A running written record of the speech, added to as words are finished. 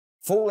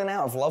Falling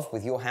out of love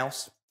with your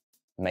house?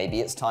 Maybe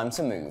it's time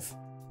to move.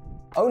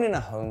 Owning a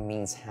home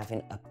means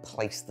having a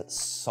place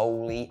that's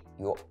solely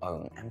your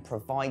own and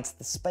provides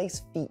the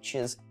space,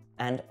 features,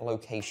 and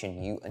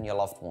location you and your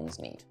loved ones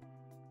need.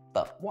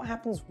 But what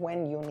happens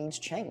when your needs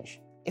change?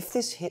 If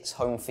this hits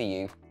home for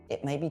you,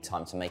 it may be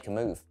time to make a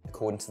move.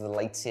 According to the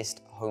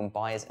latest Home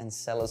Buyers and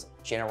Sellers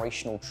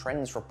Generational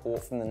Trends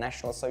report from the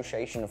National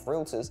Association of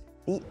Realtors,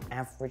 the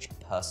average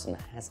person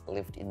has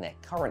lived in their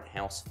current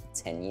house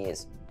for 10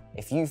 years.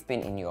 If you've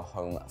been in your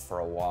home for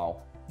a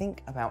while,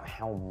 think about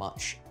how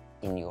much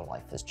in your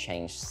life has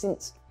changed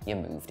since you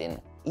moved in.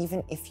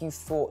 Even if you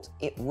thought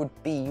it would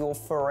be your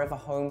forever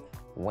home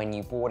when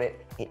you bought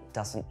it, it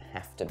doesn't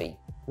have to be.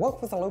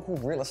 Work with a local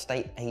real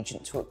estate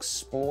agent to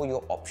explore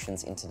your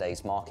options in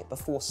today's market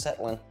before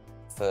settling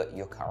for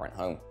your current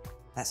home.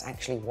 That's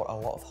actually what a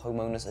lot of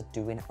homeowners are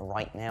doing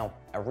right now.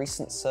 A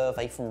recent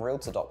survey from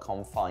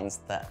Realtor.com finds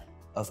that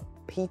of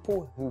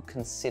people who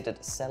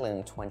considered selling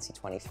in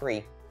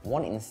 2023,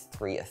 1 in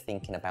 3 are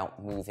thinking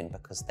about moving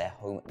because their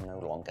home no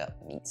longer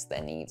meets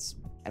their needs.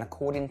 And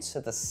according to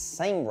the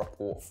same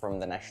report from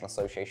the National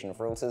Association of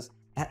Realtors,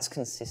 that's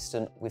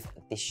consistent with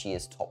this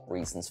year's top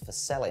reasons for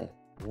selling,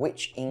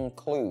 which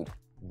include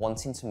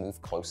wanting to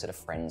move closer to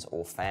friends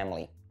or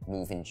family,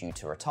 moving due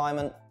to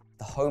retirement,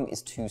 the home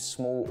is too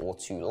small or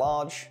too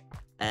large,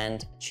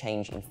 and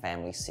change in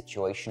family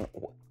situation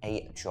or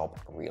a job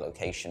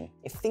relocation.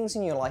 If things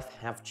in your life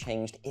have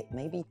changed, it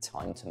may be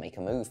time to make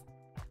a move.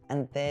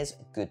 And there's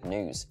good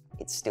news,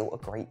 it's still a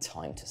great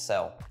time to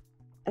sell.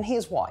 And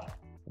here's why.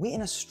 We're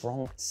in a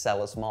strong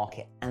seller's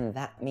market, and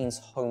that means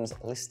homes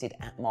listed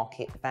at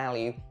market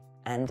value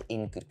and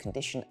in good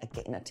condition are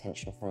getting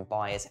attention from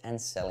buyers and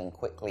selling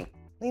quickly.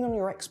 Lean on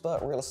your expert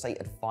real estate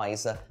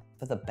advisor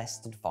for the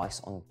best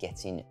advice on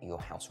getting your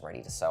house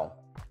ready to sell.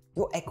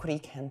 Your equity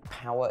can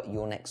power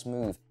your next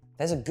move.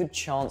 There's a good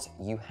chance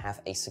you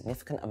have a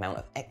significant amount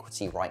of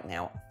equity right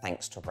now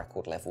thanks to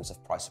record levels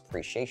of price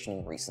appreciation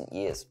in recent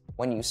years.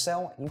 When you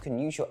sell, you can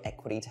use your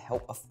equity to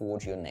help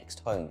afford your next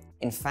home.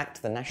 In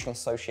fact, the National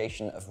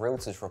Association of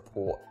Realtors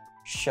report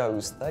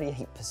shows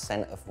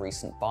 38% of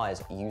recent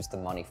buyers used the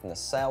money from the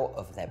sale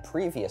of their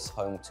previous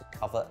home to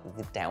cover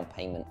the down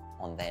payment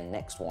on their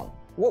next one.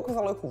 Work with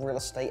a local real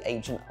estate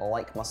agent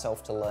like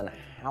myself to learn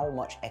how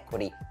much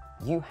equity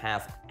you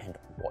have and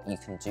what you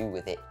can do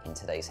with it in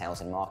today's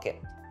housing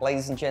market.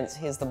 Ladies and gents,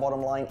 here's the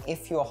bottom line.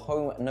 If your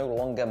home no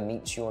longer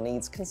meets your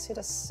needs,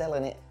 consider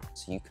selling it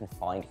so you can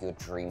find your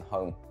dream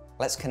home.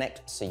 Let's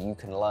connect so you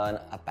can learn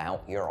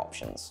about your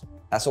options.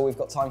 That's all we've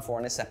got time for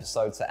in this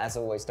episode, so as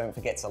always, don't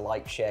forget to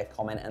like, share,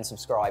 comment, and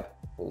subscribe.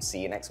 We'll see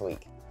you next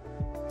week.